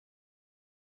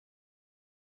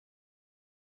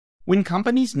When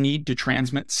companies need to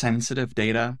transmit sensitive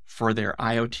data for their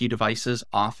IoT devices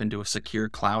off into a secure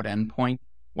cloud endpoint,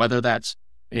 whether that's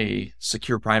a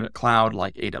secure private cloud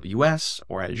like AWS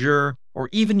or Azure, or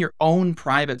even your own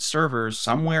private servers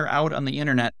somewhere out on the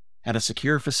internet at a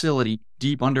secure facility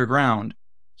deep underground,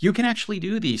 you can actually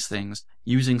do these things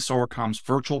using Soracom's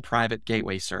virtual private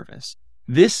gateway service.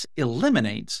 This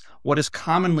eliminates what is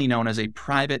commonly known as a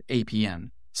private APN,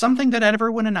 something that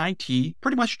everyone in IT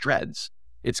pretty much dreads.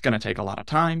 It's going to take a lot of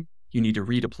time. You need to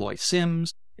redeploy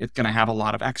SIMs. It's going to have a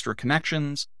lot of extra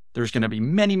connections. There's going to be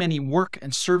many work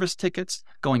and service tickets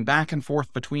going back and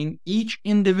forth between each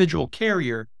individual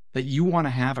carrier that you want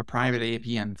to have a private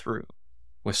APN through.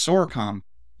 With Soracom,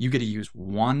 you get to use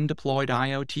one deployed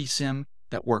IoT SIM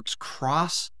that works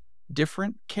cross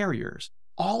different carriers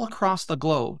all across the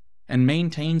globe and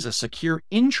maintains a secure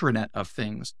intranet of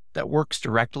things that works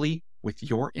directly with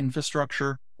your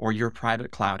infrastructure or your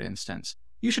private cloud instance.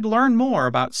 You should learn more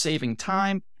about saving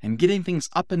time and getting things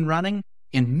up and running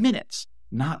in minutes,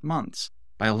 not months,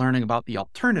 by learning about the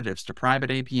alternatives to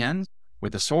private APNs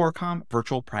with the Soracom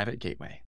Virtual Private Gateway.